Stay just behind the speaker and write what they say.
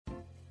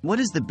What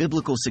is the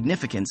biblical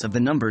significance of the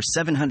number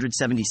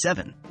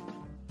 777?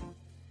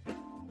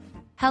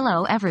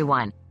 Hello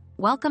everyone.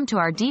 Welcome to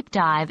our deep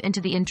dive into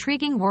the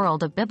intriguing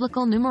world of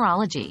biblical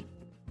numerology.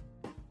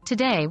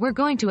 Today we're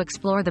going to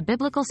explore the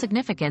biblical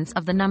significance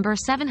of the number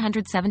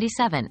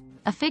 777,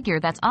 a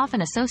figure that's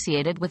often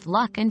associated with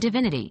luck and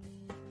divinity.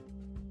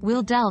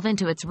 We'll delve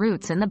into its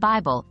roots in the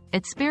Bible,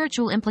 its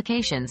spiritual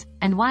implications,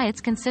 and why it's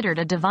considered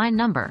a divine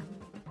number.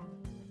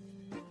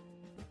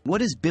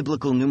 What is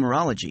biblical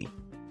numerology?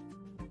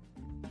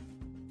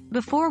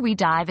 Before we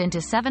dive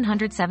into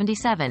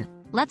 777,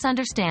 let's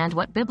understand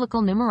what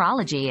biblical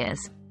numerology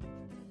is.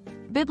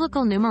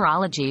 Biblical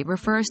numerology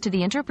refers to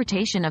the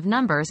interpretation of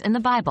numbers in the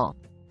Bible.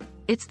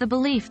 It's the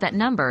belief that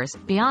numbers,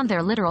 beyond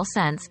their literal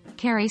sense,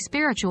 carry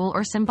spiritual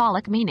or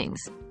symbolic meanings.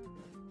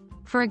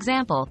 For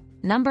example,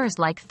 numbers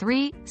like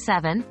 3,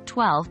 7,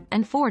 12,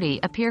 and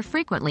 40 appear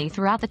frequently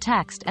throughout the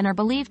text and are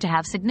believed to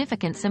have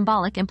significant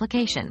symbolic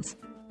implications.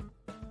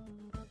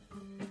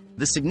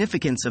 The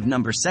significance of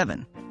number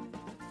 7.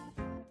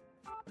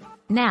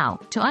 Now,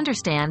 to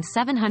understand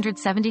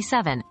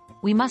 777,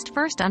 we must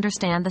first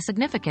understand the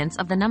significance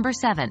of the number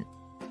 7.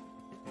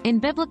 In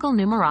biblical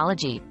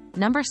numerology,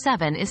 number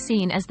 7 is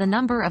seen as the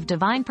number of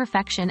divine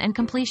perfection and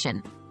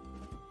completion.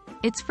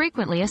 It's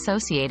frequently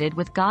associated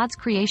with God's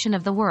creation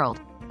of the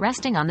world,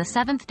 resting on the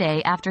seventh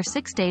day after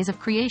 6 days of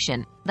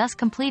creation, thus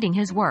completing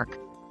his work.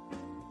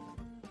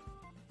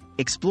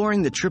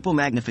 Exploring the triple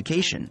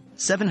magnification,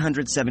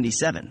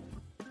 777.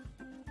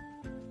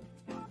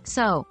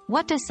 So,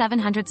 what does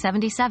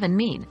 777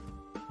 mean?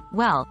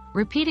 Well,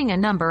 repeating a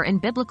number in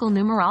biblical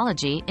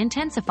numerology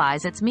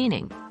intensifies its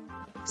meaning.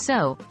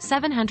 So,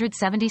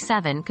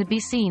 777 could be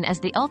seen as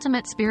the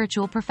ultimate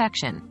spiritual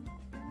perfection.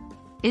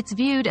 It's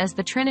viewed as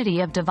the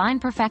trinity of divine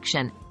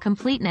perfection,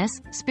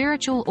 completeness,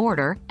 spiritual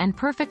order, and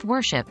perfect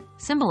worship,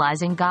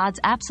 symbolizing God's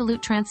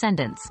absolute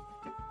transcendence.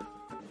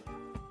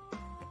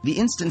 The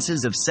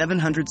instances of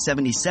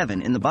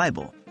 777 in the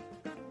Bible.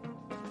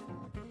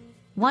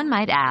 One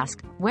might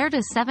ask, where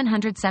does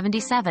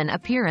 777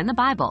 appear in the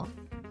Bible?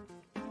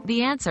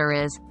 The answer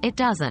is, it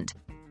doesn't.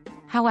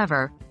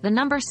 However, the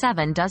number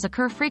 7 does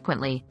occur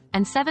frequently,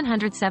 and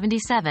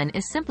 777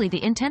 is simply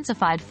the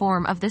intensified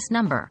form of this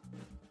number.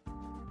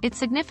 Its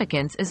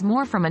significance is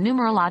more from a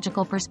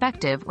numerological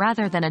perspective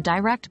rather than a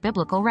direct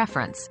biblical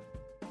reference.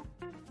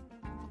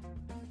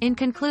 In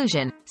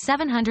conclusion,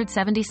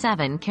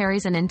 777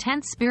 carries an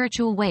intense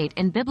spiritual weight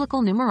in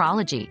biblical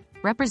numerology,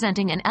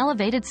 representing an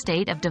elevated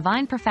state of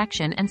divine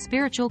perfection and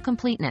spiritual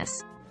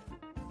completeness.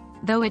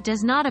 Though it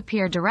does not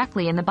appear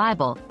directly in the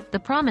Bible, the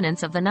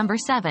prominence of the number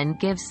 7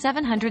 gives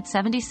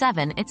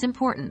 777 its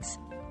importance.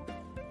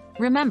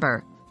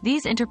 Remember,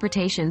 these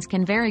interpretations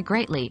can vary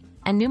greatly,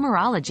 and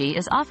numerology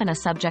is often a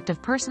subject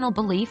of personal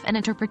belief and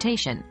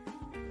interpretation.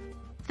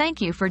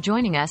 Thank you for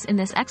joining us in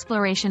this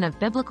exploration of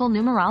biblical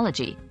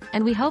numerology,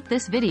 and we hope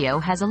this video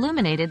has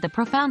illuminated the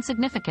profound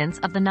significance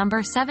of the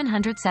number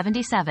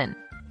 777.